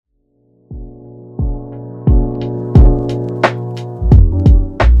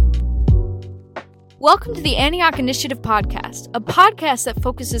Welcome to the Antioch Initiative Podcast, a podcast that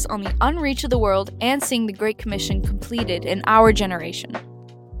focuses on the unreached of the world and seeing the Great Commission completed in our generation.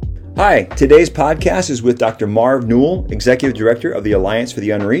 Hi, today's podcast is with Dr. Marv Newell, Executive Director of the Alliance for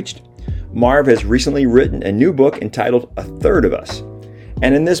the Unreached. Marv has recently written a new book entitled A Third of Us.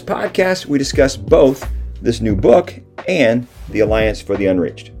 And in this podcast, we discuss both this new book and the Alliance for the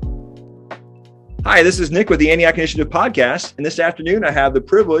Unreached. Hi, this is Nick with the Antioch Initiative Podcast. And this afternoon, I have the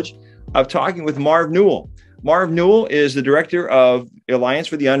privilege of talking with Marv Newell. Marv Newell is the director of Alliance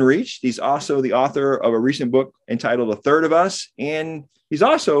for the Unreached. He's also the author of a recent book entitled A Third of Us, and he's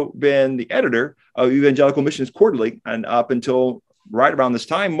also been the editor of Evangelical Missions Quarterly, and up until right around this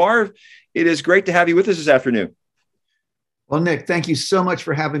time. Marv, it is great to have you with us this afternoon. Well, Nick, thank you so much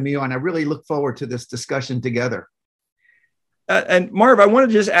for having me on. I really look forward to this discussion together. And Marv, I want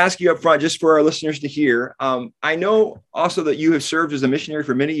to just ask you up front, just for our listeners to hear. I know also that you have served as a missionary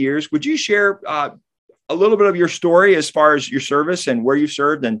for many years. Would you share a little bit of your story as far as your service and where you've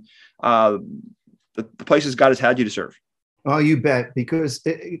served and the places God has had you to serve? Oh, you bet, because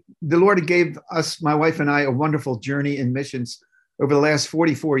the Lord gave us, my wife and I, a wonderful journey in missions over the last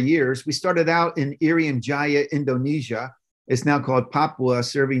 44 years. We started out in Irian Jaya, Indonesia. It's now called Papua,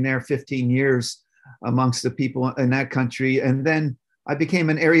 serving there 15 years amongst the people in that country. And then I became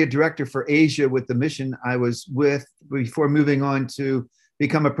an area director for Asia with the mission I was with before moving on to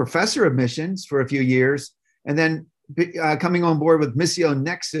become a professor of missions for a few years. And then coming on board with Missio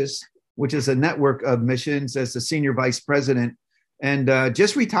Nexus, which is a network of missions, as the senior vice president. And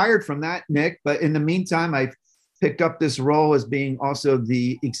just retired from that, Nick. But in the meantime, I've picked up this role as being also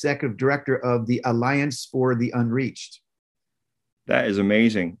the executive director of the Alliance for the Unreached. That is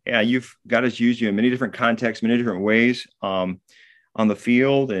amazing. Yeah, God has used you in many different contexts, many different ways, on the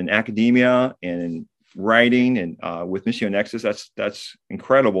field and academia and in writing and with Missio Nexus. That's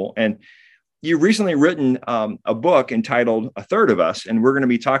incredible. And you've recently written a book entitled A Third of Us, and we're going to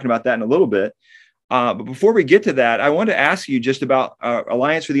be talking about that in a little bit. But before we get to that, I want to ask you just about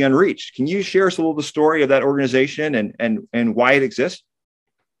Alliance for the Unreached. Can you share us a little the story of that organization and why it exists?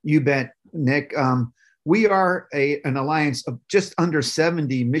 You bet, Nick. We are an alliance of just under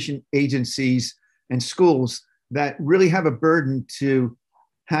 70 mission agencies and schools that really have a burden to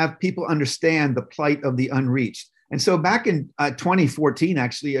have people understand the plight of the unreached. And so back in 2014,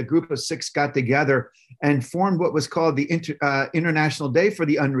 actually, a group of 6 got together and formed what was called the International Day for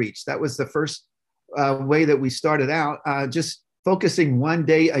the Unreached. That was the first way that we started out, just focusing one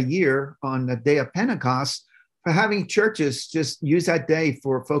day a year on the day of Pentecost, for having churches just use that day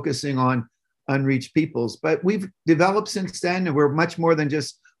for focusing on unreached peoples. But we've developed since then, and we're much more than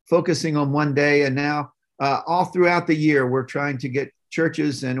just focusing on one day. And now all throughout the year, we're trying to get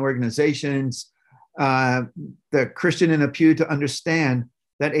churches and organizations, the Christian in the pew, to understand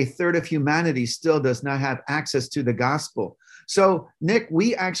that a third of humanity still does not have access to the gospel. So, Nick,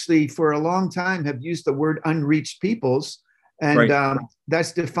 we actually for a long time have used the word unreached peoples, and right.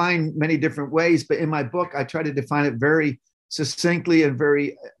 That's defined many different ways. But in my book, I try to define it very succinctly and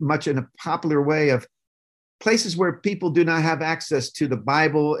very much in a popular way of places where people do not have access to the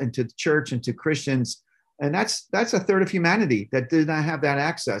Bible and to the church and to Christians. And that's a third of humanity that did not have that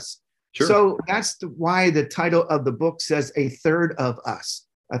access. Sure. So that's why the title of the book says A Third of Us,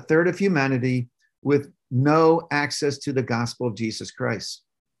 a third of humanity with no access to the gospel of Jesus Christ.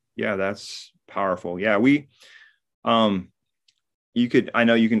 Yeah, that's powerful. Yeah, I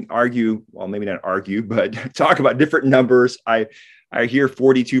know you can argue, well, maybe not argue, but talk about different numbers. I hear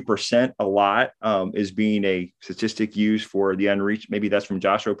 42% a lot is being a statistic used for the unreached. Maybe that's from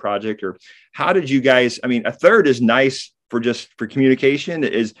Joshua Project. Or how did you guys, a third is nice for communication.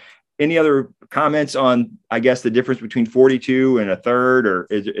 Is any other comments on, I guess, the difference between 42 and a third, or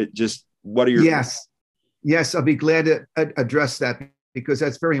is it just, what are your... Yes, I'll be glad to address that, because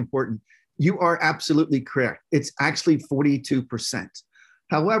that's very important. You are absolutely correct. It's actually 42%.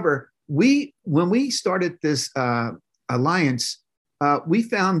 However, when we started this alliance, we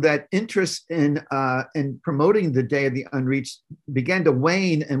found that interest in promoting the Day of the Unreached began to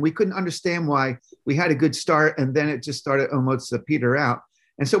wane, and we couldn't understand why. We had a good start, and then it just started almost to peter out.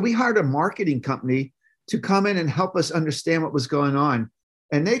 And so we hired a marketing company to come in and help us understand what was going on.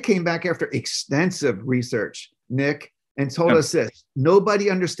 And they came back after extensive research, Nick, and told us this: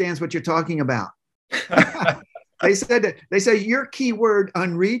 nobody understands what you're talking about. They say your keyword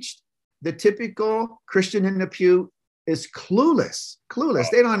unreached, the typical Christian in the pew is clueless.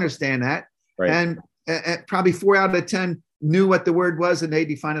 They don't understand that. Right. And probably 4 out of 10 knew what the word was, and they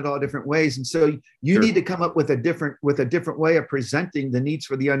define it all different ways. And so you need to come up with a different way of presenting the needs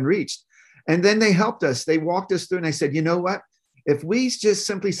for the unreached. And then they helped us. They walked us through, and they said, you know what? if we just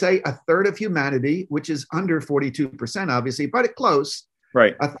simply say a third of humanity, which is under 42%, obviously, but close,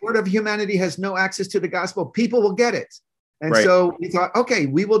 right. A third of humanity has no access to the gospel, people will get it. And Right. so we thought, okay,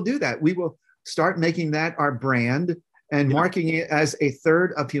 we will do that. We will start making that our brand and marking it as a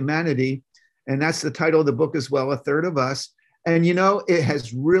third of humanity. And that's the title of the book as well, A Third of Us. And, you know, it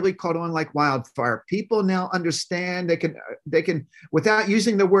has really caught on like wildfire. People now understand they can, without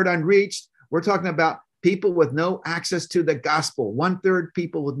using the word unreached, we're talking about people with no access to the gospel, 1/3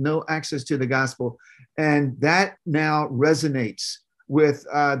 people with no access to the gospel. And that now resonates with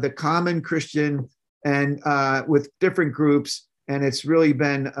the common Christian and with different groups. And it's really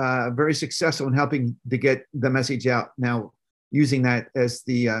been very successful in helping to get the message out now, using that as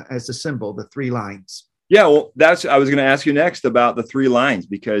the symbol, the 3 lines. Yeah, well, I was going to ask you next about the 3 lines,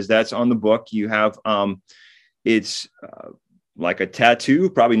 because that's on the book. You have, it's like a tattoo,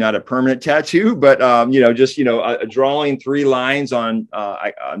 probably not a permanent tattoo, but, drawing 3 lines on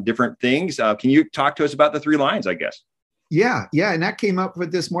different things. Can you talk to us about the 3 lines, I guess? Yeah. And that came up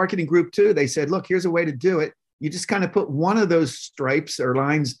with this marketing group too. They said, look, here's a way to do it. You just kind of put one of those stripes or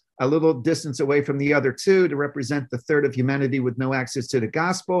lines a little distance away from the other 2 to represent the third of humanity with no access to the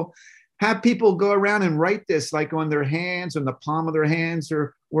gospel. Have people go around and write this like on their hands, on the palm of their hands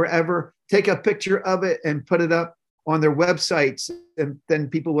or wherever, take a picture of it and put it up on their websites. And then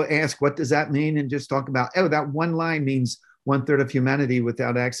people will ask, what does that mean? And just talk about, oh, that one line means 1/3 of humanity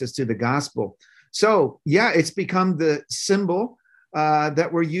without access to the gospel. So, yeah, it's become the symbol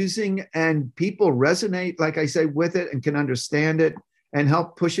that we're using, and people resonate, like I say, with it and can understand it and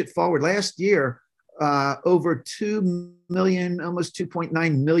help push it forward. Last year, over 2 million, almost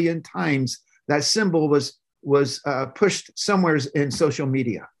 2.9 million times, that symbol was pushed somewhere in social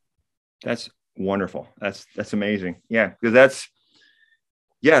media. That's wonderful. That's amazing. Yeah, because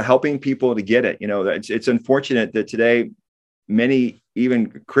helping people to get it. You know, it's unfortunate that today many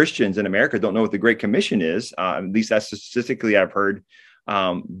even Christians in America don't know what the Great Commission is. At least that's statistically I've heard.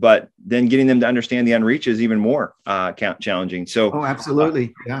 But then getting them to understand the unreached is even more challenging. So,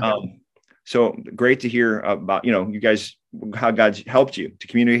 absolutely. Yeah. So great to hear about, you guys, how God's helped you to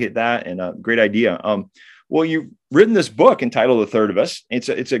communicate that, and a great idea. Well, you've written this book entitled A Third of Us.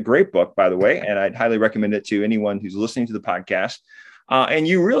 It's a great book, by the way, and I'd highly recommend it to anyone who's listening to the podcast. And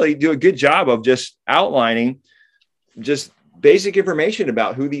you really do a good job of just outlining just basic information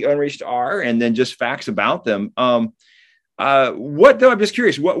about who the unreached are, and then just facts about them. I'm just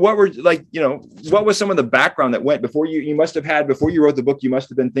curious, what was some of the background that went before you must have had, before you wrote the book, you must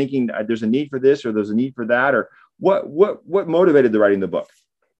have been thinking there's a need for this, or there's a need for that, or what motivated the writing of the book?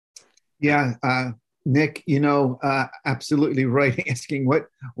 Yeah. Nick, absolutely right. Asking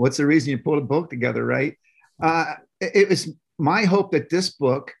what's the reason you pulled a book together, right? It was my hope that this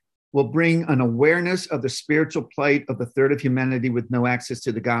book will bring an awareness of the spiritual plight of the third of humanity with no access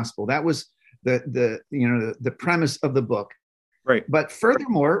to the gospel. That was the premise of the book. Right. But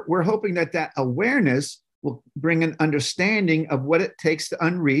furthermore, we're hoping that awareness will bring an understanding of what it takes to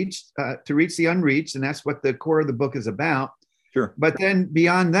reach the unreached. And that's what the core of the book is about. Sure. But then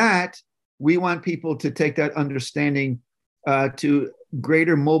beyond that, we want people to take that understanding to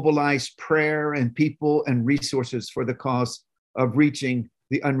greater mobilized prayer and people and resources for the cause of reaching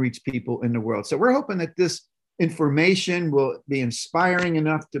the unreached people in the world. So we're hoping that this information will be inspiring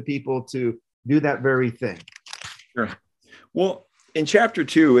enough to people to do that very thing. Sure. Well, in chapter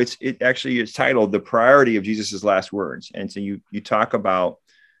 2, it actually is titled The Priority of Jesus's Last Words. And so you talk about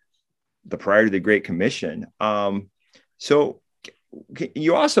the priority of the Great Commission. So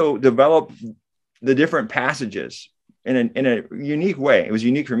you also develop the different passages in a unique way. It was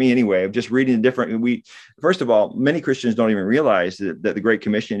unique for me anyway, of just reading the different. First of all, many Christians don't even realize that the Great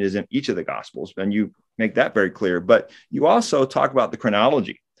Commission is in each of the Gospels, and you make that very clear. But you also talk about the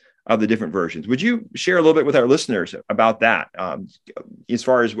chronology of the different versions. Would you share a little bit with our listeners about that, as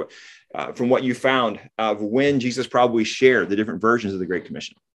far as from what you found of when Jesus probably shared the different versions of the Great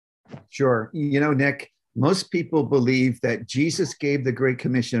Commission? Sure. Nick, most people believe that Jesus gave the Great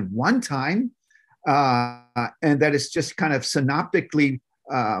Commission one time, and that it's just kind of synoptically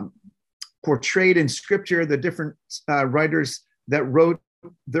portrayed in Scripture. The different writers that wrote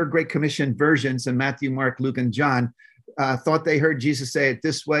their Great Commission versions in Matthew, Mark, Luke, and John thought they heard Jesus say it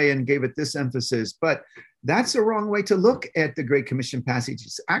this way and gave it this emphasis. But that's the wrong way to look at the Great Commission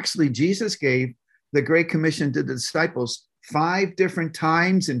passages. Actually, Jesus gave the Great Commission to the disciples 5 different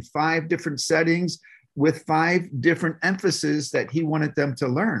times in 5 different settings with 5 different emphases that he wanted them to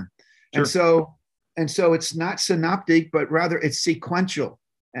learn. Sure. And so it's not synoptic, but rather it's sequential.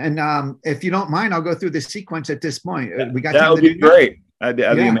 And if you don't mind, I'll go through the sequence at this point. We got that would be great. That'd be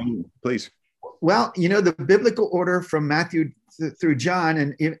amazing. Please. Well, the biblical order from Matthew through John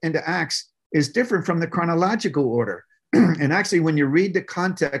and into Acts is different from the chronological order. And actually, when you read the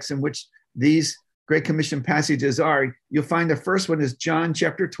context in which these Great Commission passages are, you'll find the first one is John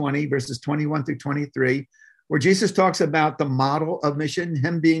chapter 20, verses 21 through 23, where Jesus talks about the model of mission,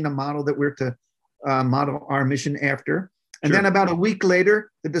 him being the model that we're to model our mission after. And then about a week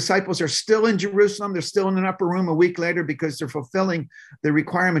later, the disciples are still in Jerusalem. They're still in an upper room a week later because they're fulfilling the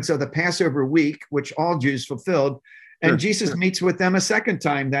requirements of the Passover week, which all Jews fulfilled. And Jesus meets with them a second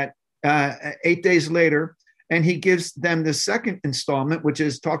time, that 8 days later, and he gives them the second installment, which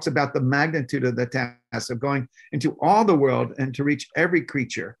talks about the magnitude of the task of going into all the world and to reach every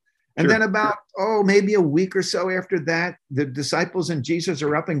creature. And then about, maybe a week or so after that, the disciples and Jesus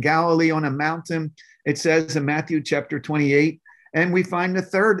are up in Galilee on a mountain. It says in Matthew chapter 28, and we find the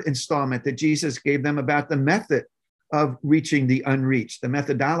third installment that Jesus gave them about the method of reaching the unreached, the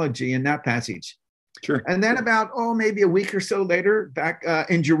methodology in that passage. Sure. And then about, maybe a week or so later, back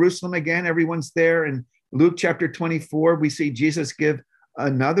in Jerusalem again, everyone's there. And Luke chapter 24, we see Jesus give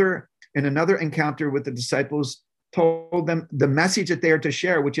another encounter with the disciples, told them the message that they are to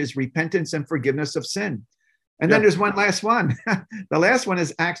share, which is repentance and forgiveness of sin. And then there's one last one. The last one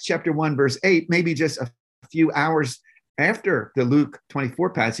is Acts chapter 1, verse 8, maybe just a few hours after the Luke 24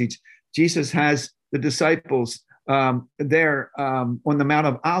 passage. Jesus has the disciples there on the Mount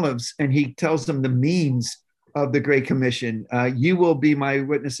of Olives, and he tells them the means of the Great Commission. You will be my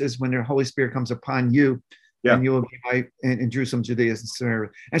witnesses when the Holy Spirit comes upon you. And you will be in Jerusalem, Judea, and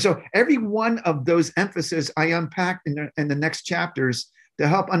Samaria. And so every one of those emphases I unpacked in the next chapters to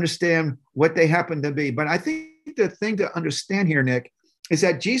help understand what they happen to be. But I think the thing to understand here, Nick, is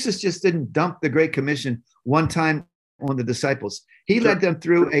that Jesus just didn't dump the Great Commission one time on the disciples. He led them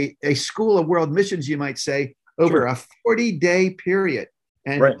through a school of world missions, you might say, over a 40-day period,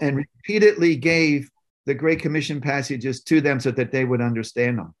 and repeatedly gave the Great Commission passages to them so that they would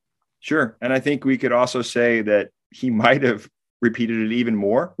understand them. Sure. And I think we could also say that he might have repeated it even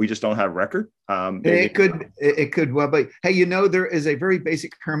more. We just don't have record. It could. Well, but hey, there is a very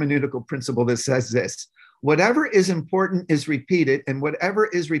basic hermeneutical principle that says this: whatever is important is repeated, and whatever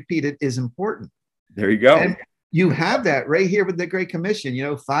is repeated is important. There you go. And you have that right here with the Great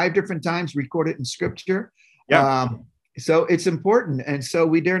Commission, 5 different times recorded in Scripture. Yeah. So it's important. And so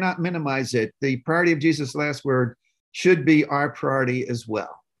we dare not minimize it. The priority of Jesus' last word should be our priority as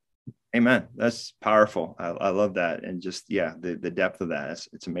well. Amen. That's powerful. I love that. And just, the depth of that.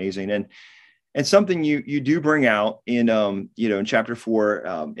 It's amazing. And something you do bring out in, in chapter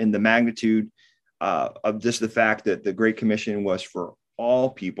 4, in the magnitude of just the fact that the Great Commission was for all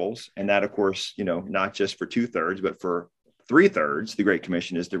peoples. And that, of course, not just for 2/3, but for 3/3, the Great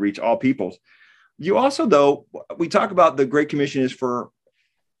Commission is to reach all peoples. You also, though, we talk about the Great Commission is for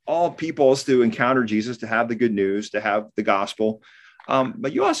all peoples to encounter Jesus, to have the good news, to have the gospel.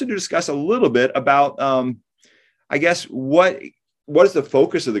 But you also do discuss a little bit about, I guess, what is the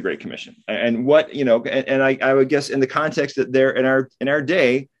focus of the Great Commission, and what, and I would guess in the context that there in our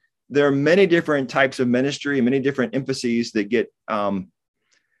day, there are many different types of ministry and many different emphases that get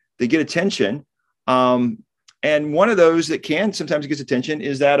attention. And one of those that can sometimes get attention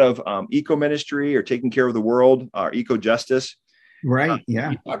is that of eco ministry, or taking care of the world, or eco justice. Right.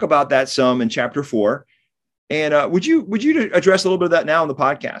 Yeah. You talk about that some in chapter 4. And would you address a little bit of that now on the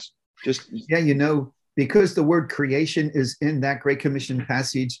podcast? Because the word creation is in that Great Commission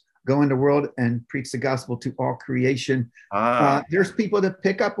passage, go in the world and preach the gospel to all creation. There's people that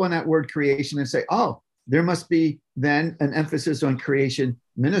pick up on that word creation and say, there must be then an emphasis on creation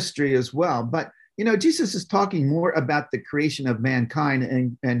ministry as well. But, Jesus is talking more about the creation of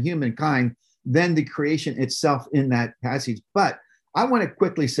mankind and humankind than the creation itself in that passage. But I want to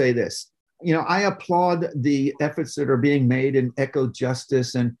quickly say this. I applaud the efforts that are being made in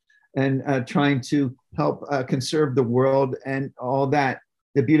eco-justice and trying to help conserve the world and all that,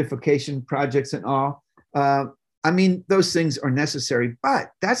 the beautification projects and all. Those things are necessary, but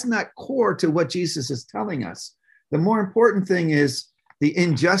that's not core to what Jesus is telling us. The more important thing is the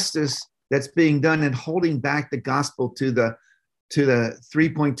injustice that's being done in holding back the gospel to the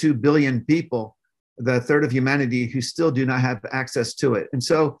 3.2 billion people, the third of humanity, who still do not have access to it. And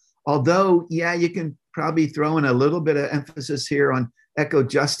so, although, you can probably throw in a little bit of emphasis here on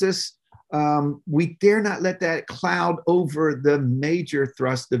eco-justice, we dare not let that cloud over the major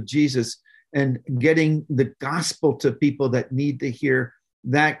thrust of Jesus and getting the gospel to people that need to hear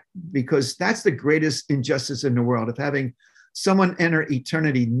that, because that's the greatest injustice in the world, of having someone enter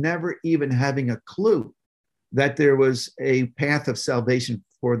eternity never even having a clue that there was a path of salvation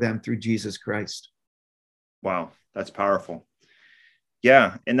for them through Jesus Christ. Wow, that's powerful.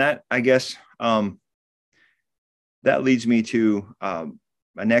 Yeah. And that, I guess, that leads me to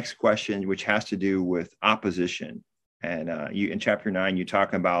my next question, which has to do with opposition. And you, in chapter 9, you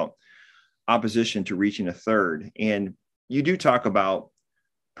talk about opposition to reaching a third, and you do talk about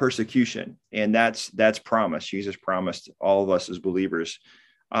persecution, and that's promised. Jesus promised all of us as believers.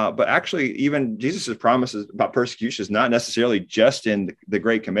 But actually, even Jesus's promises about persecution is not necessarily just in the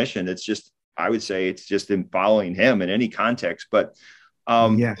Great Commission. It's just, I would say, it's just in following him in any context. But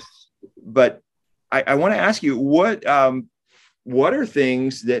Yes. but I want to ask you, what are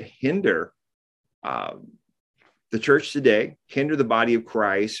things that hinder the church today, hinder the body of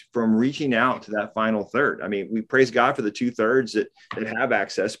Christ from reaching out to that final third? I mean, we praise God for the 2/3 that have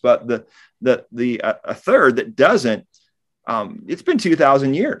access, but a third that doesn't. It's been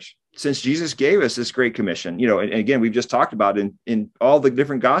 2,000 years since Jesus gave us this Great Commission. And again, we've just talked about in all the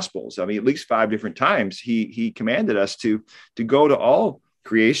different Gospels. I mean, at least 5 different times he commanded us to go to all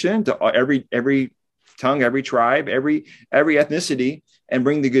creation, to every tongue, every tribe, every ethnicity, and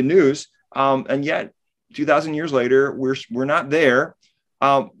bring the good news. And yet, 2,000 years later, we're not there.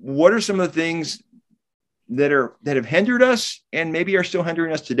 What are some of the things that have hindered us, and maybe are still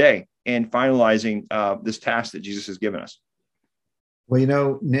hindering us today, in finalizing this task that Jesus has given us?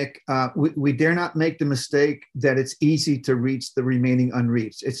 Well, Nick, we dare not make the mistake that it's easy to reach the remaining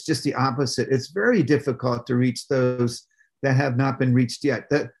unreached. It's just the opposite. It's very difficult to reach those that have not been reached yet.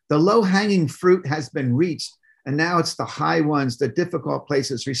 The low-hanging fruit has been reached, and now it's the high ones, the difficult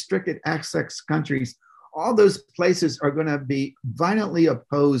places, restricted access countries. All those places are going to be violently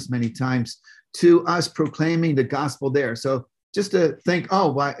opposed many times to us proclaiming the gospel there. So just to think,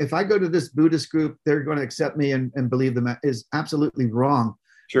 oh, well, if I go to this Buddhist group, they're going to accept me and believe them, is absolutely wrong.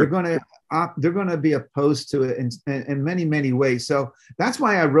 Sure. They're going to be opposed to it in many, many ways. So that's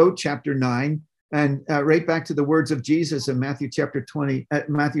why I wrote chapter 9, and right back to the words of Jesus in Matthew chapter 10,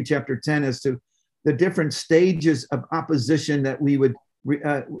 as to the different stages of opposition that we would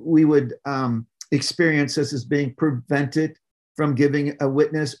experience as being prevented from giving a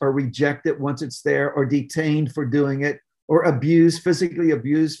witness, or rejected once it's there, or detained for doing it, or physically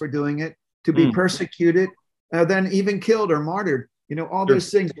abused for doing it, to be persecuted, then even killed or martyred. All those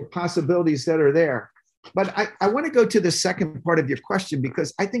things are possibilities that are there. But I want to go to the second part of your question,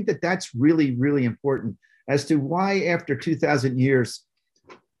 because I think that that's really, really important as to why after 2,000 years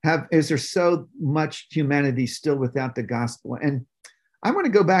is there so much humanity still without the gospel. And I want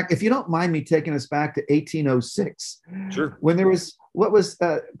to go back, if you don't mind me taking us back to 1806, sure, when there was what was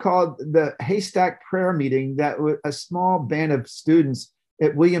called the Haystack Prayer Meeting, that a small band of students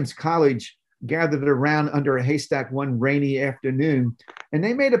at Williams College gathered around under a haystack one rainy afternoon, and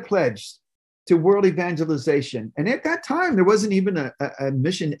they made a pledge to world evangelization. And at that time, there wasn't even a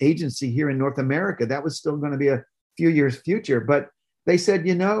mission agency here in North America. That was still going to be a few years future. But they said,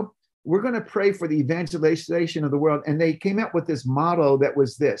 we're going to pray for the evangelization of the world. And they came up with this motto that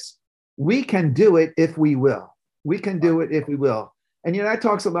was this: we can do it if we will. We can do it if we will. And, that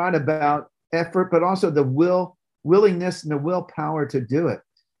talks a lot about effort, but also the willingness and the willpower to do it.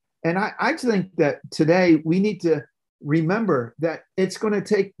 And I think that today we need to remember that it's going to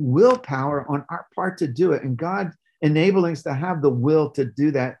take willpower on our part to do it, and God enabling us to have the will to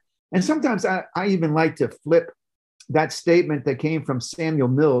do that. And sometimes I even like to flip that statement that came from Samuel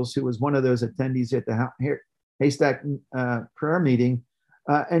Mills, who was one of those attendees at the Haystack prayer meeting,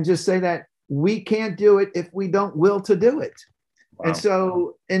 and just say that we can't do it if we don't will to do it. Wow. And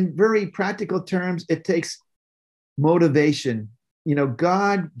so in very practical terms, it takes motivation,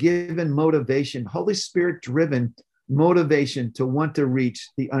 God-given motivation, Holy Spirit-driven motivation to want to reach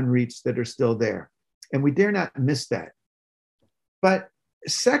the unreached that are still there. And we dare not miss that. But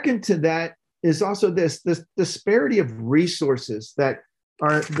second to that is also this disparity of resources that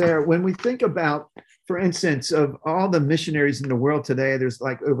are there. When we think about, for instance, of all the missionaries in the world today, there's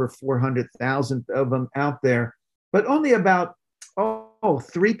like over 400,000 of them out there, but only about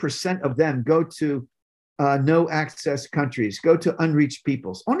 3% of them go to no access countries, go to unreached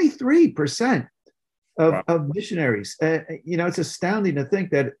peoples. Only 3% of missionaries. It's astounding to think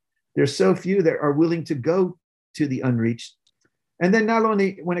that there's so few that are willing to go to the unreached. And then not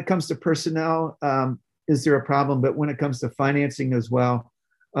only when it comes to personnel, is there a problem, but when it comes to financing as well.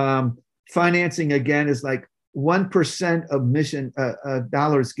 Financing, again, is like 1% of mission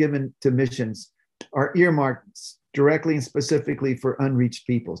dollars given to missions are earmarked directly and specifically for unreached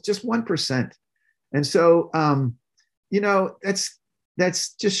peoples, just 1%. And so,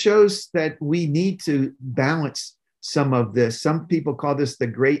 that's just shows that we need to balance some of this. Some people call this the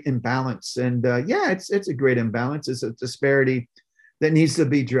great imbalance. And it's a great imbalance. It's a disparity that needs to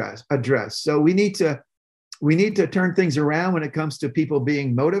be addressed. So we need to we need to turn things around when it comes to people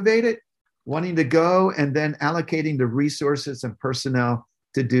being motivated, wanting to go, and then allocating the resources and personnel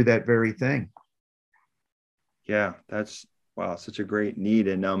to do that very thing. Yeah, that's wow, such a great need.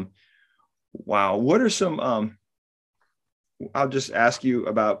 And wow, what are some I'll just ask you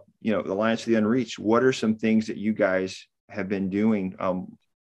about, the Alliance for the Unreached. What are some things that you guys have been doing?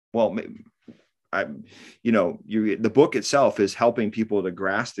 Well, the book itself is helping people to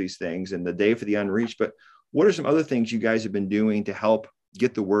grasp these things, and the Day for the Unreached. But what are some other things you guys have been doing to help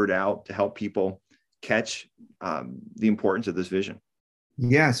get the word out, to help people catch the importance of this vision?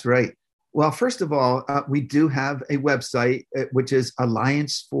 Yes, right. Well, first of all, we do have a website, which is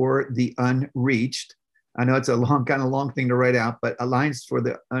Alliance for the Unreached. I know it's a long thing to write out, but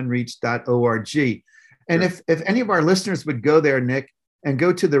alliancefortheunreached.org. And Sure. if any of our listeners would go there, Nick, and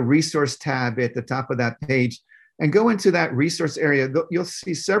go to the resource tab at the top of that page and go into that resource area, you'll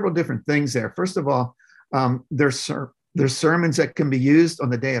see several different things there. First of all, there's sermons that can be used on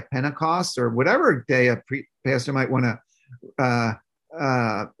the day of Pentecost or whatever day a pastor might want to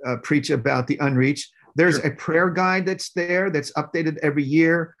preach about the unreached. There's Sure. a prayer guide that's there that's updated every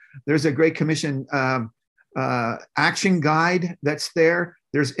year. There's a Great Commission action guide that's there.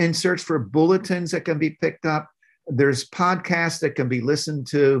 There's inserts for bulletins that can be picked up. There's podcasts that can be listened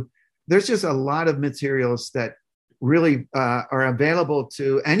to. There's just a lot of materials that really are available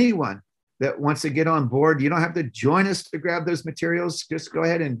to anyone that wants to get on board. You don't have to join us to grab those materials. Just go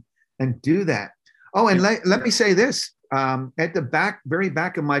ahead and do that. Oh, and let me say this. At the very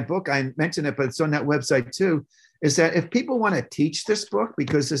back of my book, I mentioned it, but it's on that website too, is that if people want to teach this book,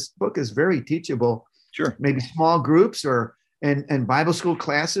 because this book is very teachable, Sure. maybe small groups or and Bible school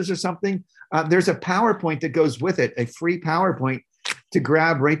classes or something, there's a PowerPoint that goes with it, a free PowerPoint to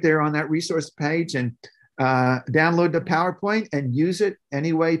grab right there on that resource page and download the PowerPoint and use it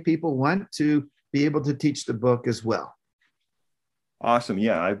any way people want to be able to teach the book as well. Awesome.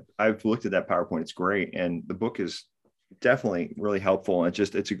 Yeah, I've looked at that PowerPoint. It's great. And the book is definitely really helpful. And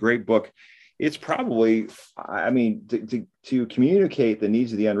it's a great book. It's probably, to communicate the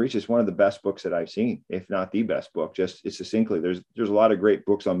needs of the unreached, is one of the best books that I've seen, if not the best book. Just succinctly, there's a lot of great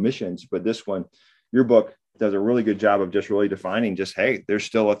books on missions, but this one, your book, does a really good job of just really defining hey, there's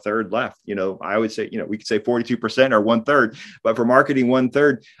still a third left. I would say, we could say 42% or 1/3, but for marketing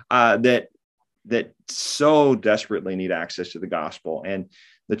 1/3, that so desperately need access to the gospel. And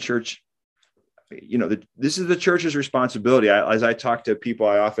the church, this is the church's responsibility. As I talk to people,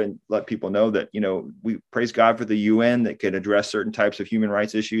 I often let people know that, we praise God for the UN that can address certain types of human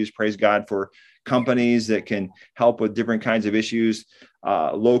rights issues, praise God for companies that can help with different kinds of issues,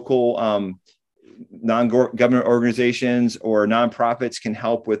 local non-government organizations or nonprofits can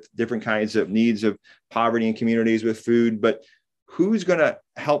help with different kinds of needs of poverty in communities with food. But who's going to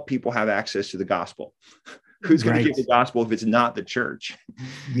help people have access to the gospel? Who's going to give the gospel if it's not the church?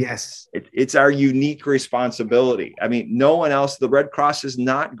 Yes. It's our unique responsibility. I mean, no one else, the Red Cross is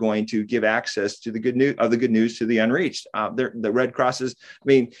not going to give access to the good news to the unreached. The Red Cross is,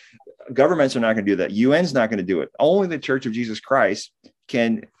 governments are not going to do that. UN's not going to do it. Only the Church of Jesus Christ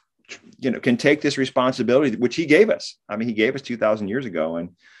can take this responsibility, which he gave us. He gave us 2,000 years ago. And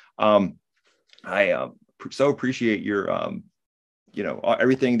I so appreciate your,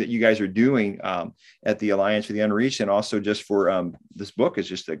 everything that you guys are doing at the Alliance for the Unreached, and also just for this book is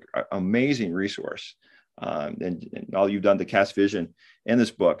just an amazing resource, and all you've done to cast vision in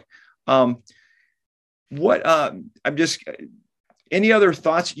this book. Any other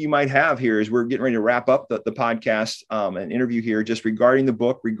thoughts you might have here as we're getting ready to wrap up the podcast and interview here, just regarding the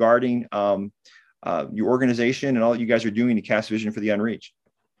book, regarding your organization and all that you guys are doing to cast vision for the unreached?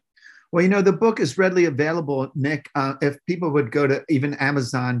 Well, the book is readily available, Nick. If people would go to even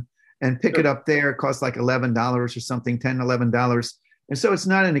Amazon and pick it up there, it costs like $11 or something, $10, $11. And so it's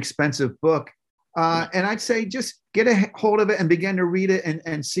not an expensive book. And I'd say just get a hold of it and begin to read it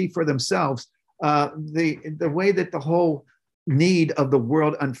and see for themselves the way that the whole need of the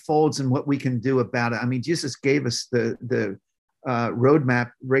world unfolds and what we can do about it. Jesus gave us the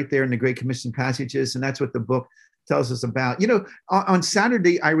roadmap right there in the Great Commission passages, and that's what the book tells us about. On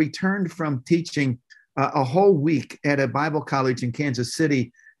Saturday, I returned from teaching a whole week at a Bible college in Kansas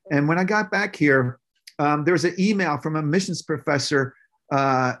City. And when I got back here, there was an email from a missions professor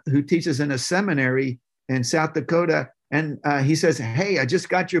who teaches in a seminary in South Dakota. And he says, "Hey, I just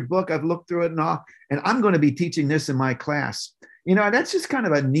got your book. I've looked through it and all, and I'm going to be teaching this in my class." That's just kind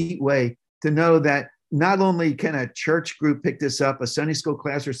of a neat way to know that not only can a church group pick this up, a Sunday school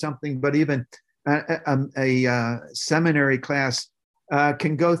class or something, but even a seminary class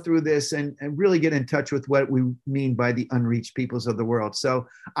can go through this and really get in touch with what we mean by the unreached peoples of the world. So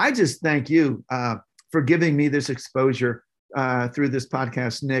I just thank you for giving me this exposure through this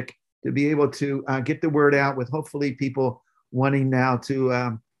podcast, Nick, to be able to get the word out with hopefully people wanting now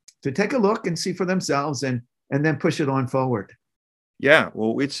to take a look and see for themselves and then push it on forward. Yeah,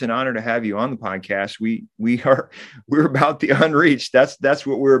 well, it's an honor to have you on the podcast. We're about the unreached. That's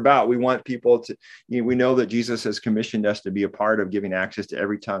what we're about. We want people to, we know that Jesus has commissioned us to be a part of giving access to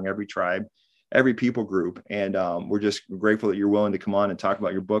every tongue, every tribe, every people group. And we're just grateful that you're willing to come on and talk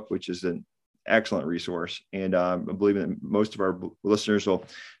about your book, which is an excellent resource. And I believe that most of our listeners will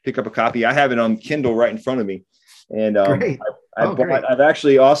pick up a copy. I have it on Kindle right in front of me. And I've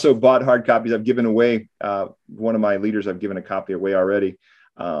actually also bought hard copies. I've given away, one of my leaders, I've given a copy away already.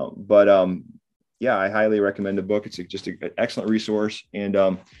 Yeah, I highly recommend the book. It's just an excellent resource, and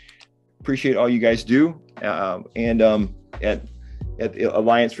appreciate all you guys do. At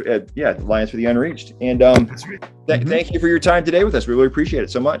Alliance for the Unreached. And That's right. Thank you for your time today with us. We really appreciate it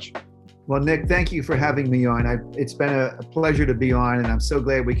so much. Well, Nick, thank you for having me on. It's been a pleasure to be on, and I'm so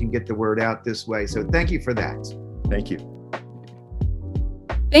glad we can get the word out this way. So thank you for that. Thank you.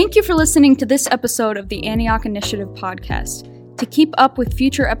 Thank you for listening to this episode of the Antioch Initiative podcast. To keep up with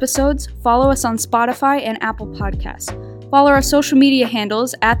future episodes, follow us on Spotify and Apple Podcasts. Follow our social media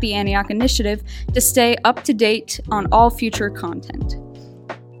handles at the Antioch Initiative to stay up to date on all future content.